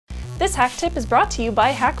This hack tip is brought to you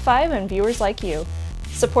by Hak5 and viewers like you.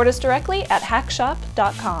 Support us directly at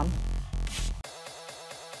hakshop.com.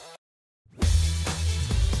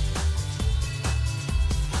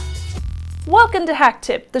 Welcome to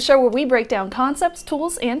HakTip, the show where we break down concepts,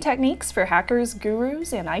 tools, and techniques for hackers,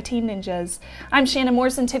 gurus, and IT ninjas. I'm Shannon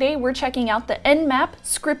Morse, and today we're checking out the Nmap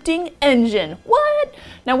Scripting Engine. What?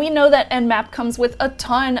 Now we know that Nmap comes with a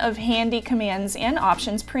ton of handy commands and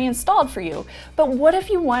options pre-installed for you, but what if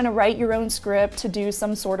you want to write your own script to do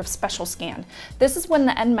some sort of special scan? This is when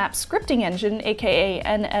the Nmap Scripting Engine, aka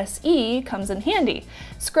NSE, comes in handy.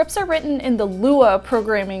 Scripts are written in the Lua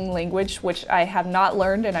programming language, which I have not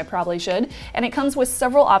learned and I probably should, and it comes with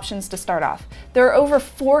several options to start off. There are over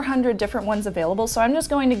 400 different ones available, so I'm just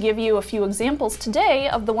going to give you a few examples today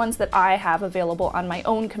of the ones that I have available on my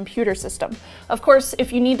own computer system. Of course,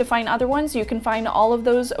 if you need to find other ones, you can find all of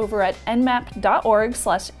those over at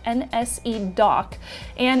nmap.org/nsedoc.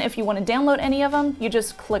 And if you want to download any of them, you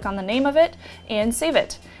just click on the name of it and save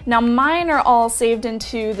it. Now mine are all saved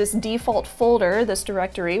into this default folder, this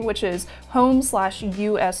directory, which is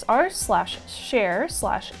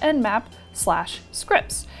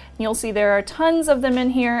home/usr/share/nmap/scripts. You'll see there are tons of them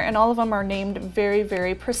in here, and all of them are named very,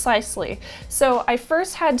 very precisely. So I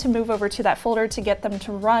first had to move over to that folder to get them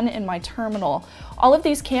to run in my terminal. All of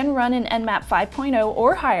these can run in Nmap 5.0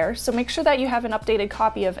 or higher, so make sure that you have an updated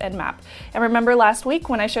copy of Nmap. And remember last week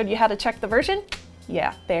when I showed you how to check the version?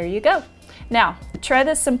 Yeah, there you go. Now, try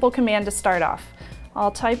this simple command to start off.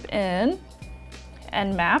 I'll type in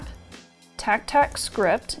Nmap HakTip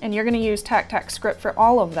Script, and you're going to use HakTip Script for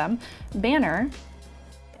all of them, banner,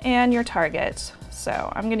 and your target.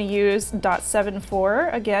 So I'm going to use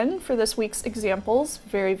 .74 again for this week's examples.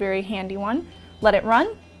 Very, very handy one. Let it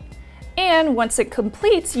run. And once it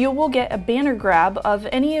completes, you will get a banner grab of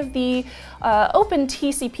any of the open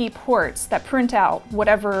TCP ports that print out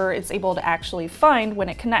whatever it's able to actually find when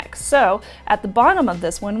it connects. So at the bottom of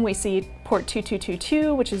this one, we see port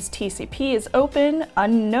 2222, which is TCP, is open,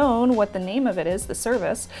 unknown what the name of it is, the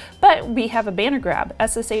service, but we have a banner grab,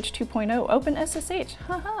 SSH 2.0, open SSH.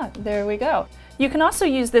 Haha, there we go. You can also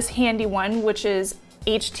use this handy one, which is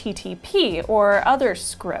HTTP or other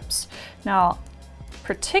scripts. Now,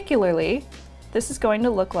 particularly, this is going to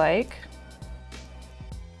look like,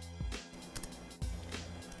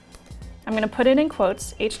 I'm going to put it in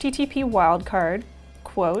quotes, HTTP wildcard,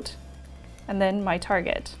 quote, and then my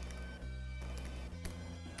target.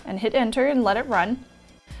 And hit enter and let it run.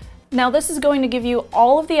 Now this is going to give you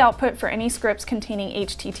all of the output for any scripts containing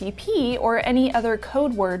HTTP or any other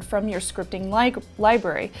code word from your scripting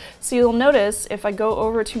library. So you'll notice if I go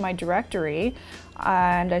over to my directory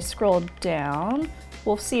and I scroll down,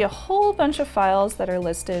 we'll see a whole bunch of files that are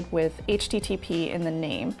listed with HTTP in the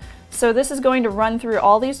name. So this is going to run through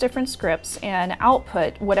all these different scripts and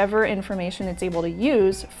output whatever information it's able to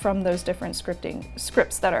use from those different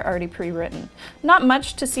scripts that are already pre-written. Not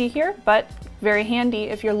much to see here, but very handy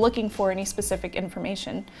if you're looking for any specific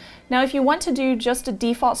information. Now if you want to do just a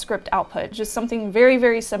default script output, just something very,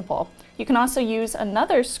 very simple, you can also use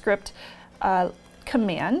another script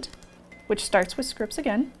command, which starts with scripts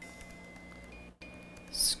again.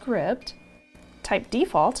 Script, type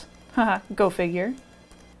default, haha, go figure,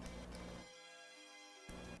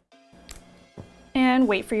 and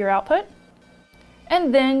wait for your output.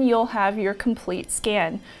 And then you'll have your complete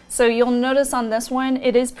scan. So you'll notice on this one,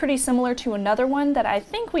 it is pretty similar to another one that I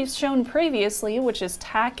think we've shown previously, which is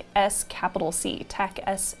TAC-SC.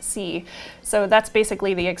 So that's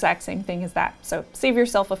basically the exact same thing as that. So save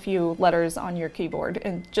yourself a few letters on your keyboard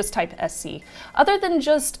and just type SC. Other than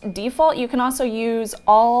just default, you can also use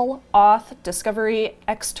all, auth, discovery,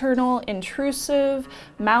 external, intrusive,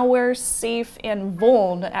 malware, safe, and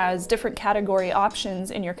vuln as different category options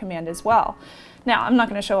in your command as well. Now, I'm not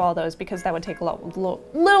going to show all those because that would take a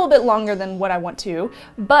little bit longer than what I want to,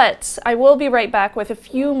 but I will be right back with a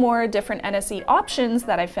few more different NSE options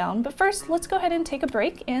that I found. But first, let's go ahead and take a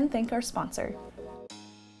break and thank our sponsor.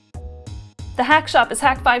 The Hack Shop is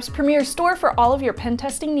Hak5's premier store for all of your pen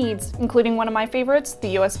testing needs, including one of my favorites,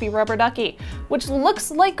 the USB Rubber Ducky, which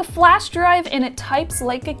looks like a flash drive and it types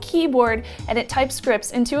like a keyboard, and it types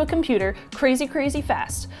scripts into a computer crazy, crazy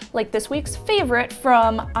fast. Like this week's favorite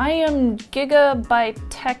from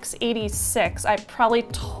IamGigabyteX86. I probably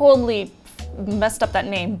totally messed up that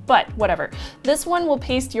name, but whatever. This one will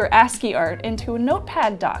paste your ASCII art into a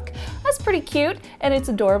notepad doc. That's pretty cute, and it's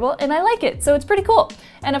adorable, and I like it, so it's pretty cool.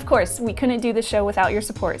 And of course, we couldn't do the show without your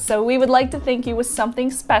support, so we would like to thank you with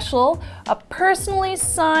something special, a personally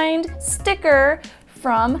signed sticker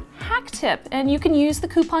from HakTip, and you can use the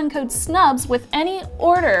coupon code SNUBS with any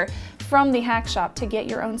order from the Hack Shop to get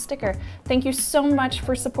your own sticker. Thank you so much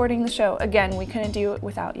for supporting the show. Again, we couldn't do it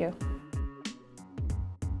without you.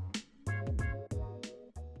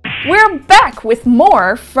 We're back with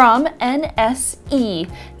more from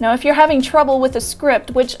NSE. Now, if you're having trouble with a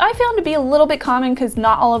script, which I found to be a little bit common because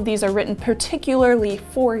not all of these are written particularly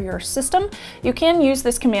for your system, you can use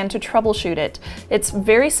this command to troubleshoot it. It's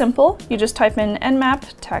very simple. You just type in nmap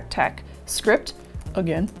script,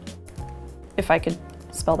 again, if I could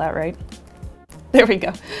spell that right. There we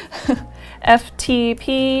go.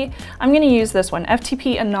 FTP, I'm going to use this one,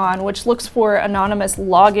 FTP anon, which looks for anonymous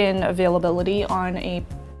login availability on a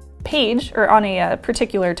page or on a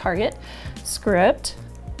particular target. Script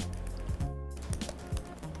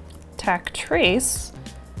tac trace,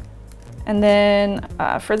 and then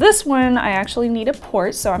for this one I actually need a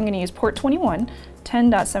port, so I'm going to use port 21,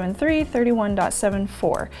 10.73,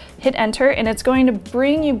 31.74. Hit enter and it's going to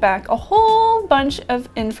bring you back a whole bunch of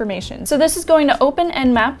information. So this is going to open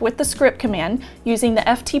Nmap with the script command using the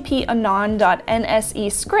ftp anon.nse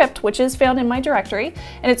script, which is found in my directory,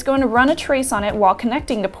 and it's going to run a trace on it while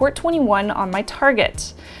connecting to port 21 on my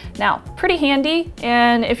target. Now, pretty handy,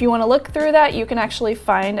 and if you want to look through that, you can actually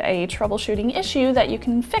find a troubleshooting issue that you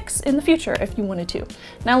can fix in the future if you wanted to.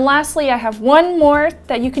 Now, lastly, I have one more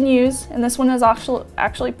that you can use, and this one is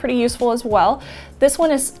actually pretty useful as well. This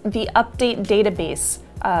one is the update database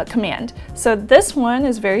command. So this one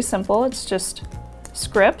is very simple. It's just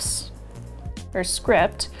scripts, or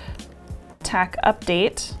script, tac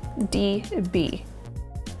update, db.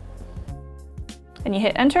 And you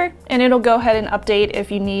hit enter and it'll go ahead and update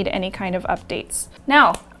if you need any kind of updates.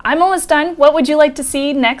 Now, I'm almost done. What would you like to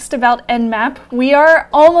see next about Nmap? We are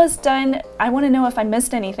almost done. I want to know if I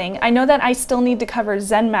missed anything. I know that I still need to cover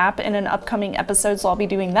Nmap in an upcoming episode, so I'll be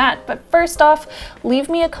doing that. But first off, leave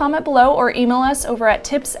me a comment below or email us over at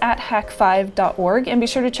tips@hak5.org, and be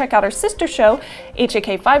sure to check out our sister show,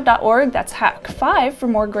 hak5.org. That's Hak5 for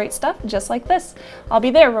more great stuff just like this. I'll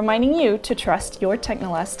be there reminding you to trust your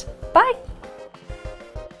Technolust. Bye!